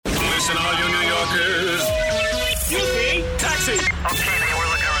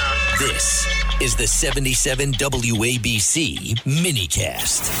This is the 77 WABC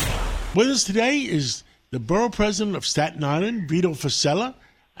minicast. With us today is the Borough President of Staten Island, VITO FOSELLA.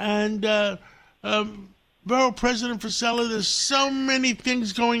 And Borough President FOSELLA, there's so many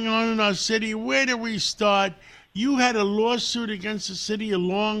things going on in our city. Where do we start? You had a lawsuit against the city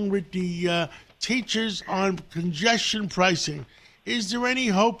along with the teachers on congestion pricing. Is there any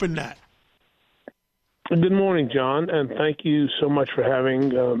hope in that? Good morning, John, and thank you so much for having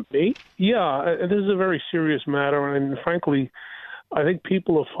me. Yeah, this is a very serious matter, and frankly, I think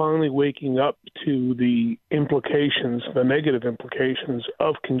people are finally waking up to the implications, the negative implications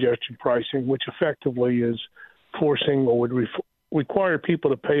of congestion pricing, which effectively is forcing or would require people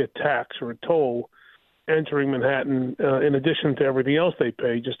to pay a tax or a toll entering Manhattan in addition to everything else they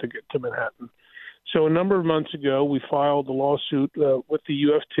pay just to get to Manhattan. So a number of months ago, we filed a lawsuit with the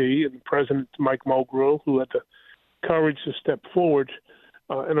UFT and President Mike Mulgrew, who had the courage to step forward,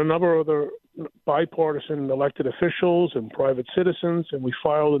 and a number of other bipartisan elected officials and private citizens, and we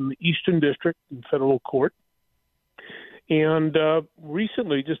filed in the Eastern District in federal court. And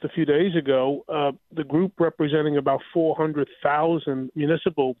recently, just a few days ago, the group representing about 400,000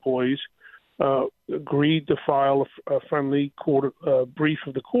 municipal employees agreed to file a friendly brief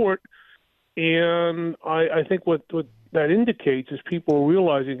of the court. And I think what that indicates is people are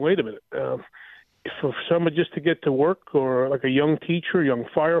realizing, wait a minute, for someone just to get to work, or like a young teacher, young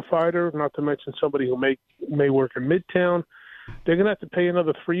firefighter, not to mention somebody who may work in Midtown, they're going to have to pay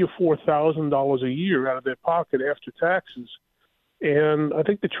another $3,000 or $4,000 a year out of their pocket after taxes. And I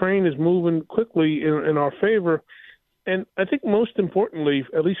think the train is moving quickly in our favor. And I think most importantly,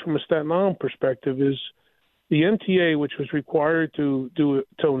 at least from a Staten Island perspective, is the MTA, which was required to do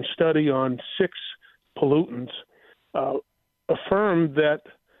its own study on 6 pollutants, affirmed that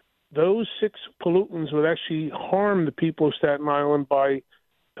those 6 pollutants would actually harm the people of Staten Island by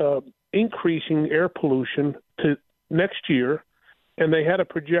increasing air pollution to next year, and they had to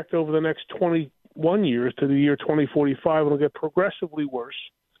project over the next 21 years to the year 2045, it'll get progressively worse.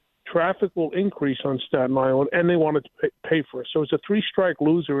 Traffic will increase on Staten Island, and they wanted to pay for it. So it's a 3-strike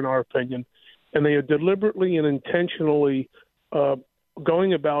loser, in our opinion. And they are deliberately and intentionally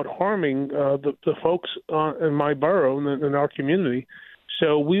going about harming the folks in my borough and in our community.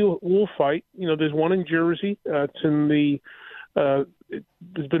 So we'll fight. You know, there's one in Jersey. It's been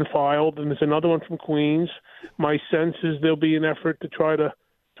filed, and there's another one from Queens. My sense is there'll be an effort to try to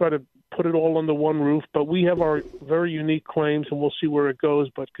put it all under one roof. But we have our very unique claims, and we'll see where it goes.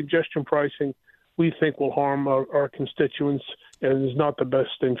 But congestion pricing, we think, will harm our constituents and is not the best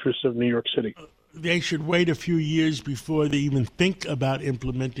interest of New York City. They should wait a few years before they even think about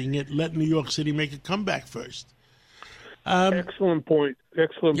implementing it. Let New York City make a comeback first. Excellent point.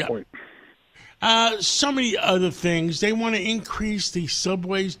 Excellent point. So many other things. They want to increase the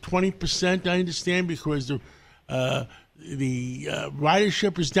subways 20%, I understand, because the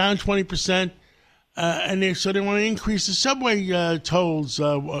ridership is down 20%. And they want to increase the subway tolls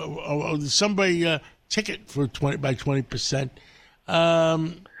or the subway ticket by 20%.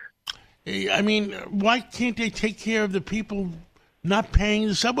 I mean, why can't they take care of the people not paying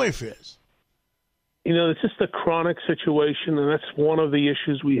the subway fares? You know, it's just a chronic situation, and that's one of the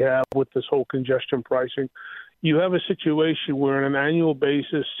issues we have with this whole congestion pricing. You have a situation where on an annual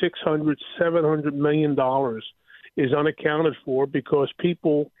basis, $600-700 million is unaccounted for because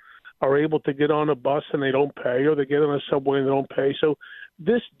people are able to get on a bus and they don't pay, or they get on a subway and they don't pay. So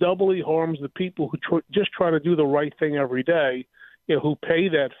this doubly harms the people who just try to do the right thing every day, you know, who pay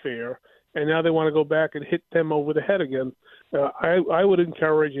that fare, and now they want to go back and hit them over the head again. I would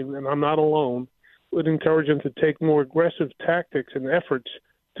encourage, and I'm not alone, would encourage them to take more aggressive tactics and efforts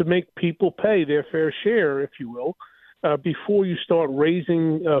to make people pay their fair share, if you will, before you start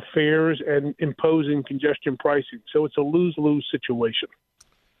raising fares and imposing congestion pricing. So it's a lose-lose situation.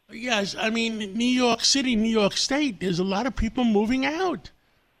 Yes, I mean, New York City, New York State, there's a lot of people moving out.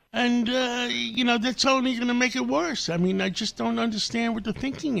 And, that's only going to make it worse. I mean, I just don't understand what the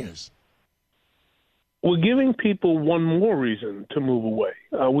thinking is. We're giving people one more reason to move away.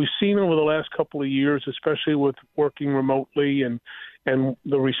 We've seen over the last couple of years, especially with working remotely and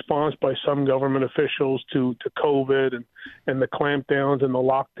the response by some government officials to COVID and the clampdowns and the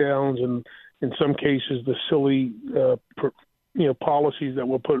lockdowns and, in some cases, the silly policies that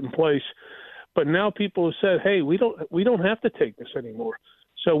were put in place. But now people have said, hey, we don't have to take this anymore.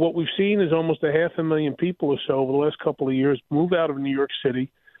 So what we've seen is almost 500,000 people or so over the last couple of years move out of New York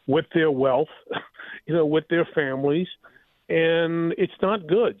City with their wealth, with their families, and it's not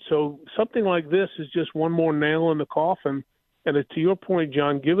good. So something like this is just one more nail in the coffin. And to your point,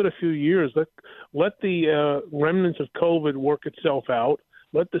 John, give it a few years. Let the remnants of COVID work itself out.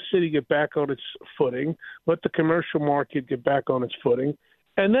 let the city get back on its footing, let the commercial market get back on its footing,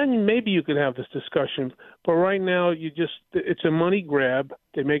 and then maybe you can have this discussion. But right now, it's a money grab.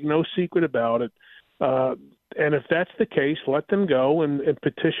 They make no secret about it. And if that's the case, let them go and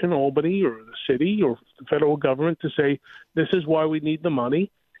petition Albany or the city or the federal government to say, this is why we need the money.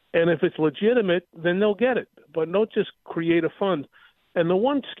 And if it's legitimate, then they'll get it. But don't just create a fund. And the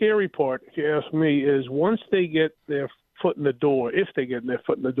one scary part, if you ask me, is once they get their foot in the door, if they get their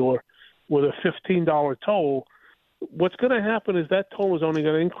foot in the door with a $15 toll, what's going to happen is that toll is only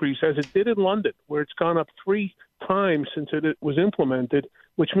going to increase, as it did in London, where it's gone up 3 times since it was implemented,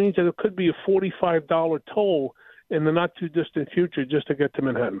 which means that it could be a $45 toll in the not-too-distant future just to get to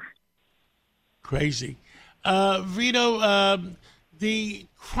Manhattan. Crazy. Vito, the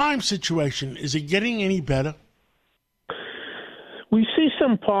crime situation, is it getting any better? We see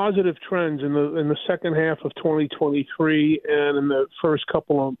some positive trends in the second half of 2023 and in the first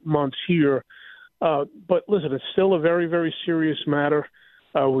couple of months here. But listen, it's still a very, very serious matter.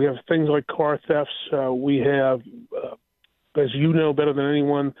 We have things like car thefts. We have, as you know better than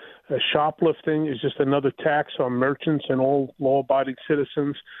anyone, shoplifting is just another tax on merchants and all law-abiding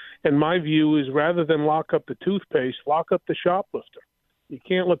citizens. And my view is rather than lock up the toothpaste, lock up the shoplifter. You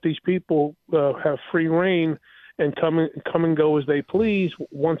can't let these people have free reign and come and go as they please,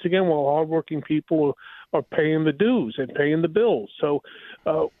 once again, while hardworking people are paying the dues and paying the bills. So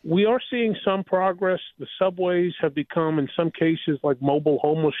we are seeing some progress. The subways have become, in some cases, like mobile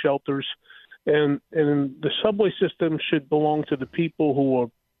homeless shelters, and the subway system should belong to the people who are,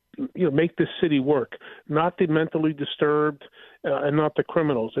 make this city work, not the mentally disturbed and not the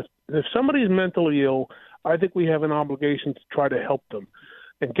criminals. If somebody's mentally ill, I think we have an obligation to try to help them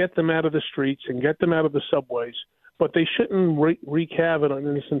and get them out of the streets and get them out of the subways. But they shouldn't wreak havoc on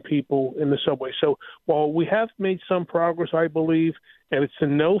innocent people in the subway. So while we have made some progress, I believe, and it's to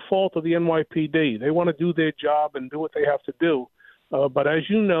no fault of the NYPD, they want to do their job and do what they have to do. But as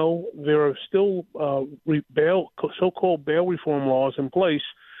you know, there are still so-called bail reform laws in place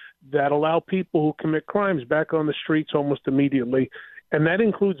that allow people who commit crimes back on the streets almost immediately. And that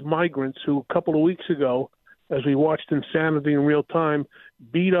includes migrants who a couple of weeks ago, as we watched insanity in real time,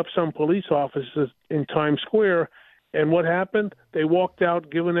 beat up some police officers in Times Square. And what happened? They walked out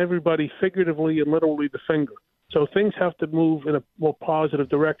giving everybody figuratively and literally the finger. So things have to move in a more positive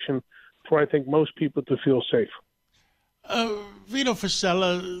direction for, I think, most people to feel safe. Vito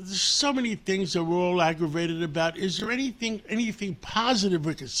FOSELLA, there's so many things that we're all aggravated about. Is there anything positive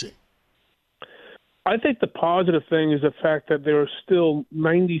we can see? I think the positive thing is the fact that there are still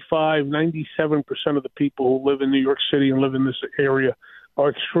 95, 97% of the people who live in New York City and live in this area are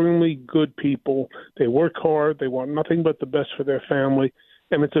extremely good people. They work hard. They want nothing but the best for their family.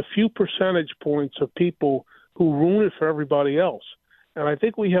 And it's a few percentage points of people who ruin it for everybody else. And I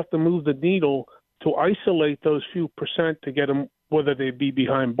think we have to move the needle to isolate those few percent to get them, whether they be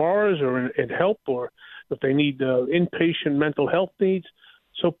behind bars or in help, or if they need inpatient mental health needs.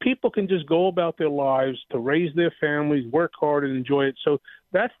 So people can just go about their lives to raise their families, work hard, and enjoy it. So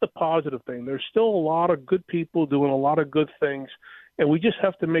that's the positive thing. There's still a lot of good people doing a lot of good things, and we just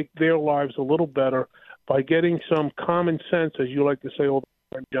have to make their lives a little better by getting some common sense, as you like to say all the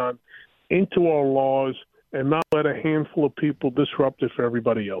time, John, into our laws and not let a handful of people disrupt it for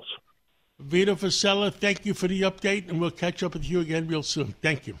everybody else. Vito FOSELLA, thank you for the update, and we'll catch up with you again real soon.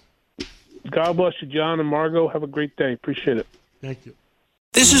 Thank you. God bless you, John and Margot. Have a great day. Appreciate it. Thank you.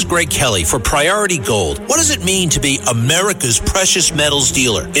 This is Greg Kelly for Priority Gold. What does it mean to be America's precious metals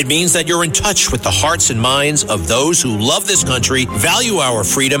dealer? It means that you're in touch with the hearts and minds of those who love this country, value our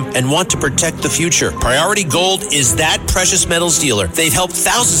freedom, and want to protect the future. Priority Gold is that precious metals dealer. They've helped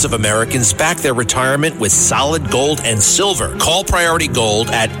thousands of Americans back their retirement with solid gold and silver. Call Priority Gold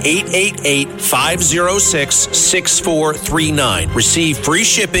at 888-506-6439. Receive free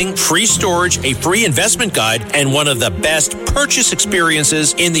shipping, free storage, a free investment guide, and one of the best purchase experiences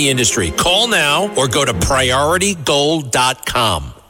in the industry. Call now or go to PriorityGold.com.